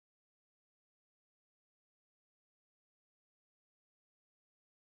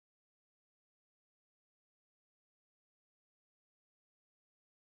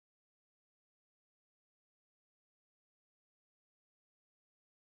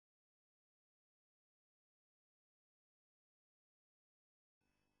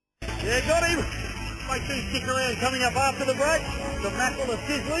Yeah, got him. Make sure you stick around. Coming up after the break, the mackerel are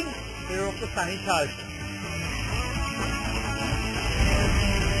sizzling. They're off the sunny coast.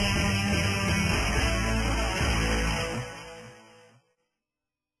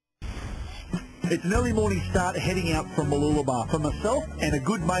 It's an early morning start heading out from Mooloolaba for myself and a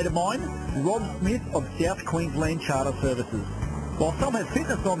good mate of mine, Rob Smith of South Queensland Charter Services. While some have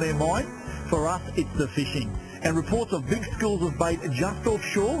fitness on their mind, for us it's the fishing. And reports of big schools of bait just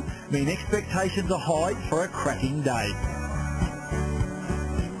offshore mean expectations are high for a cracking day.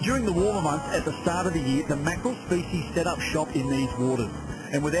 During the warmer months at the start of the year, the mackerel species set up shop in these waters.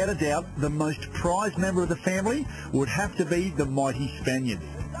 And without a doubt, the most prized member of the family would have to be the mighty Spaniards.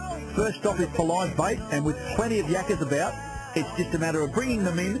 First stop is for live bait, and with plenty of yakkers about, it's just a matter of bringing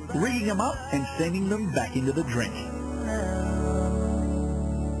them in, rigging them up and sending them back into the drink.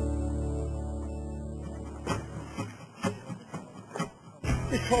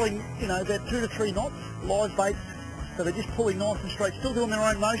 Just pulling, you know, about 2 to 3 knots, live bait, so they're just pulling nice and straight, still doing their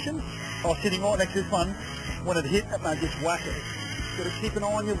own motions. I was sitting right next to this one, when it hit, and they just whack it. Got to keep an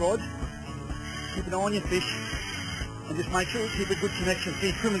eye on your rod, keep an eye on your fish, and just make sure you keep a good connection.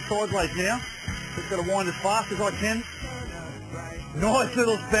 See, he's swimming sideways now. Just got to wind as fast as I can. Nice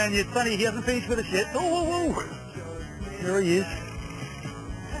little Spaniard. Funny, he hasn't finished with us yet. Oh, there he is.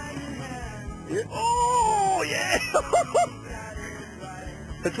 Yeah. Oh, yeah.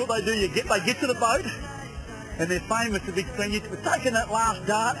 That's what they do. They get to the boat, and they're famous, the big Spaniards, for taking that last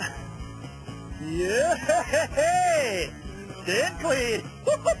dart. Yeah. Stand clear.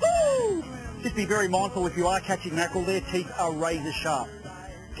 Just be very mindful if you are catching mackerel, their teeth are razor sharp.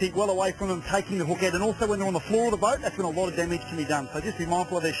 Keep well away from them taking the hook out, and also when they're on the floor of the boat, that's when a lot of damage can be done. So just be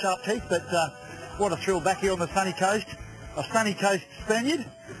mindful of their sharp teeth, but what a thrill back here on the sunny coast. A sunny coast Spaniard,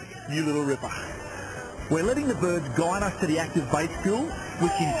 you little ripper. We're letting the birds guide us to the active bait school,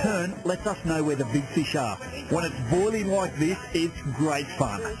 which in turn lets us know where the big fish are. When it's boiling like this, it's great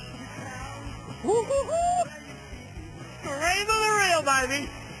fun. Woo-hoo-hoo! Cream of the reel, baby!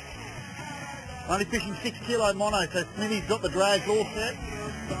 Only fishing 6 kilo mono, so Smithy's got the drags all set.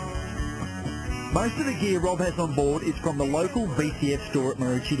 Most of the gear Rob has on board is from the local BCF store at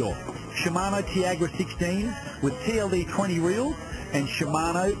Maroochydore. Shimano Tiagra 16s with TLD 20 reels and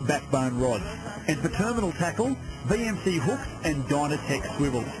Shimano backbone rods. And for terminal tackle, VMC hooks and Dynatech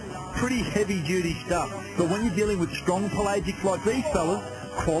swivels. Pretty heavy duty stuff, but when you're dealing with strong pelagics like these fellas,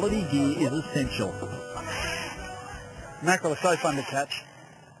 quality gear is essential. Mackerel are so fun to catch.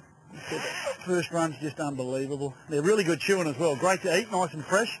 First run's just unbelievable. They're really good chewing as well. Great to eat, nice and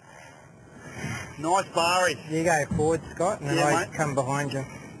fresh. Nice barry. You go forward, Scott, and then I come behind you.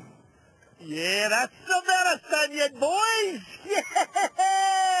 Yeah, that's the better Spaniard, boys!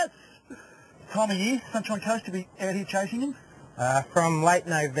 Yes! Time of year, Sunshine Coast, to be out here chasing them? From late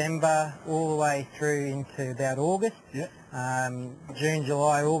November all the way through into about August. Yeah. June,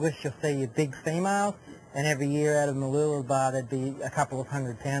 July, August, you'll see your big females. And every year out of Mooloolaba there'd be a couple of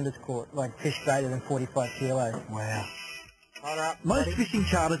 100-pounders caught, like fish greater than 45 kilos. Wow. Most fishing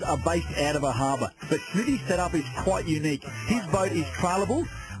charters are based out of a harbour, but Smithy's setup is quite unique. His boat is trailable,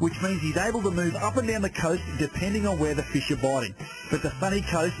 which means he's able to move up and down the coast depending on where the fish are biting. But the sunny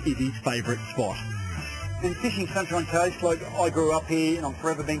coast is his favourite spot. And fishing Sunshine Coast, like I grew up here and I'm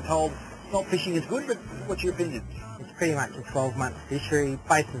forever being told not fishing is good, but what's your opinion? It's pretty much a 12-month fishery.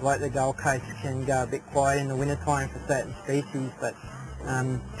 Places like the Gold Coast can go a bit quiet in the wintertime for certain species, but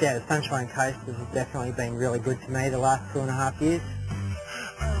yeah, the Sunshine Coast has definitely been really good to me the last 2.5 years.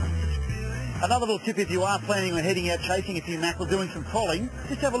 Another little tip, if you are planning on heading out chasing a few mackerel, doing some trolling,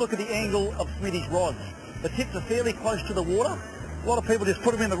 just have a look at the angle of Smithy's rods. The tips are fairly close to the water. A lot of people just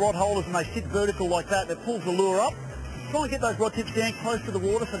put them in the rod holders and they sit vertical like that. That pulls the lure up. Try and get those rod tips down close to the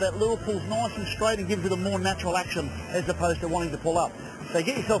water so that lure pulls nice and straight and gives it a more natural action as opposed to wanting to pull up. So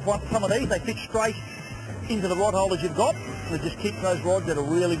get yourself some of these. They fit straight into the rod holders you've got, and just keep those rods at a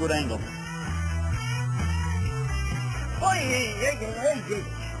really good angle. Oh, yeah,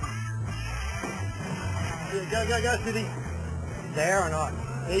 go, Smithy. There or not?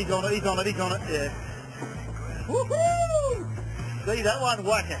 He's on it, yeah. Woohoo! See, that one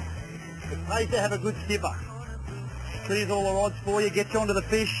whacker. It pays to have a good skipper. Clears all the rods for you, gets you onto the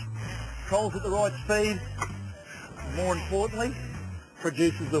fish, trolls at the right speed, and more importantly,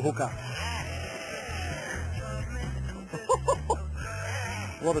 produces the hooker.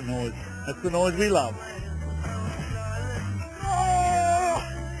 What a noise. That's the noise we love. Oh,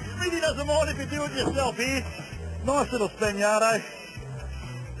 Smithy doesn't mind if you do it yourself here. Nice little Spaniardo.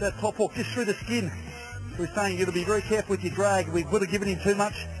 That top hook just through the skin. We're saying you've got to be very careful with your drag. We would have given him too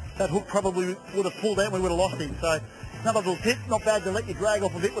much. That hook probably would have pulled out and we would have lost him. So Another little tip, not bad to let your drag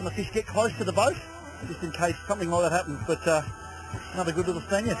off a bit when the fish get close to the boat, just in case something like that happens, but another good little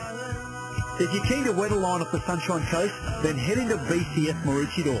Spaniard. If you're keen to wet a line off the Sunshine Coast, then head into BCF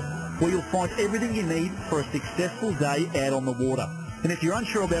Maroochydore, where you'll find everything you need for a successful day out on the water. And if you're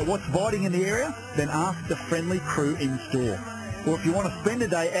unsure about what's biting in the area, then ask the friendly crew in store. Or if you want to spend a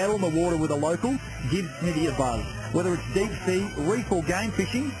day out on the water with a local, give Smithy a buzz. Whether it's deep sea, reef or game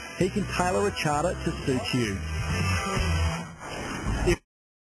fishing, he can tailor a charter to suit you.